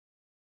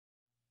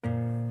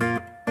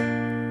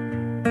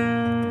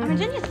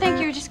Didn't you think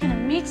you were just gonna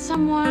meet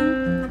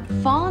someone,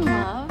 fall in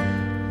love,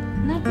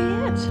 and that'd be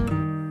it?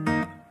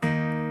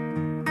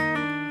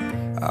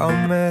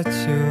 I met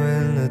you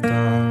in the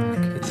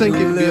dark. Think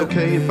it'd be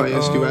okay if I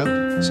asked you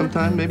out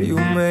sometime, maybe? You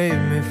made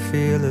me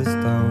feel as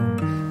though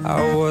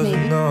I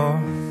wasn't know.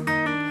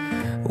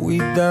 We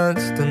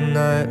danced the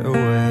night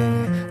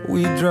away.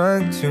 We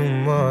drank too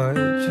much.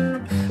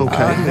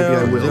 Okay, I maybe I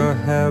held will. your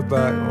hair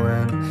back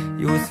when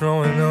you were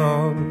throwing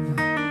up.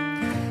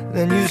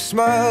 Then you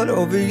smiled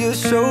over your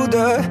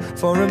shoulder.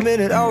 For a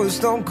minute I was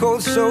stone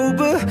cold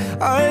sober.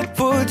 I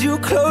pulled you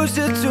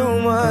closer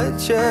to my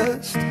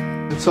chest.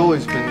 It's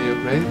always been you,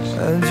 right?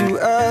 And you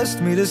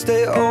asked me to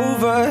stay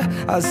over.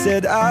 I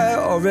said I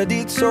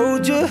already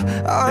told you.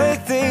 I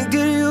think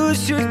that you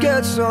should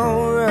get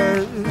some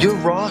rest. You're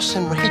Ross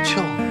and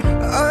Rachel.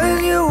 I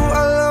knew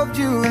I loved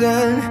you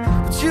then,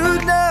 but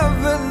you'd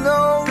never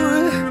know.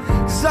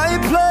 'Cause I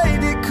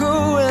played it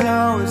cool and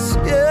I was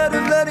scared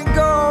of letting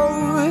go.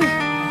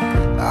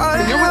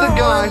 And you're with a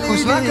guy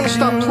who's not going to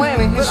stop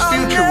planning his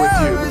future with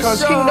you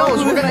because he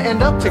knows we're going to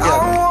end up together.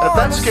 And if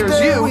that scares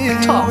you,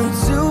 tough.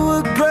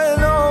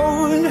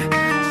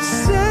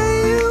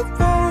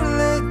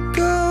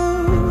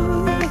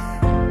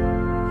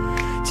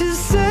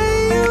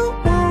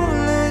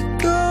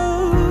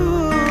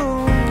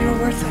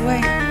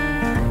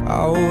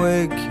 I'll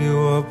wake you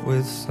up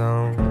with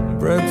some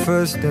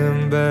breakfast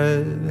in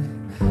bed.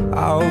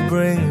 I'll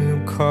bring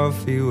you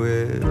coffee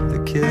with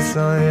a kiss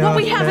on your What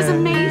we have is head.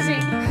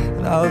 amazing.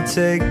 And I'll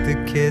take the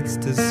kids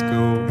to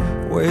school,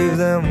 wave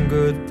them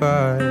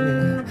goodbye.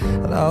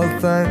 And I'll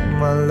thank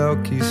my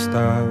lucky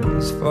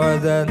stars for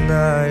that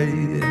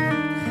night.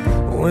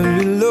 When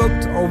you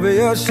looked over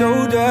your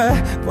shoulder,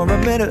 for a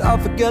minute I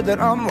forget that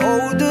I'm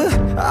older.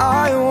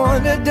 I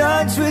wanna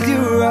dance with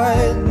you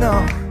right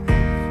now.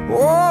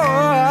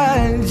 Oh,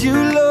 and you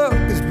look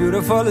as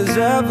beautiful as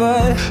ever.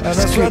 And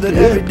I swear that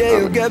every day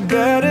you'll get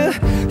better.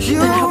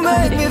 You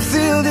make me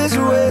feel this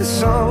way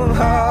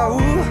somehow.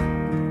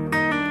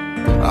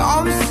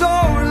 I'm so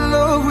in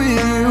love with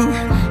you,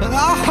 and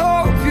I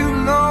hope you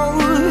know.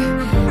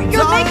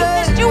 You're making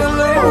this too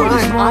hard.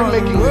 I'm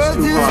making this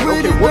too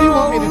hard. Okay, what do you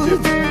want me to do?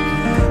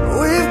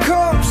 We've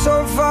come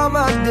so far,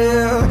 my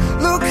dear.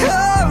 Look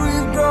how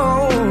we've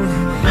grown.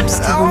 I'm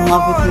still in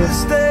love with you.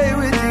 Stay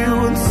with you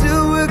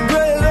until we're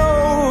great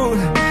old.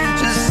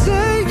 Just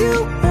say you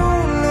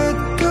won't let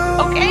go.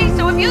 Okay,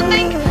 so if you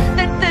think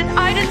that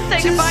I didn't say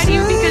goodbye to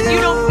you because you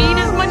don't mean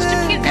as much to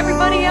me as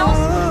everybody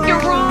else,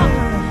 you're wrong.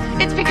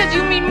 It's because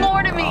you mean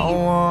more to me. I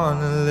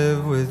wanna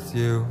live with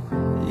you,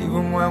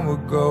 even when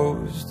we're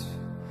ghosts.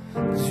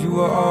 'Cause you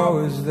were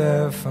always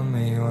there for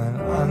me when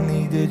I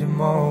needed you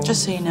most.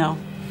 Just so you know,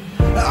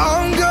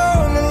 I'm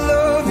gonna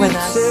love with you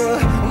us, till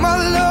my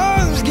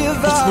lungs give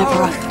out. it's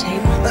never off the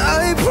table.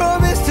 I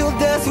promise till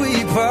death we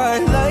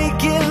part,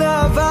 like in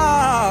our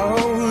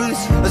vows.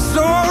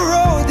 So I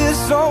wrote this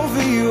song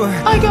for you.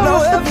 I got now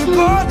off the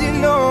everybody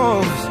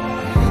knows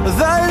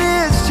that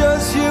it's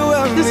just you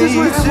and This me. is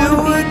where I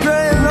wanna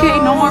be. Okay,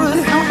 no more.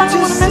 I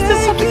don't want to mess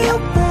this up again.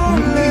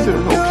 Neither,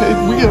 okay?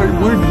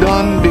 We're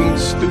done being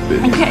stupid.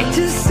 Okay.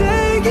 Just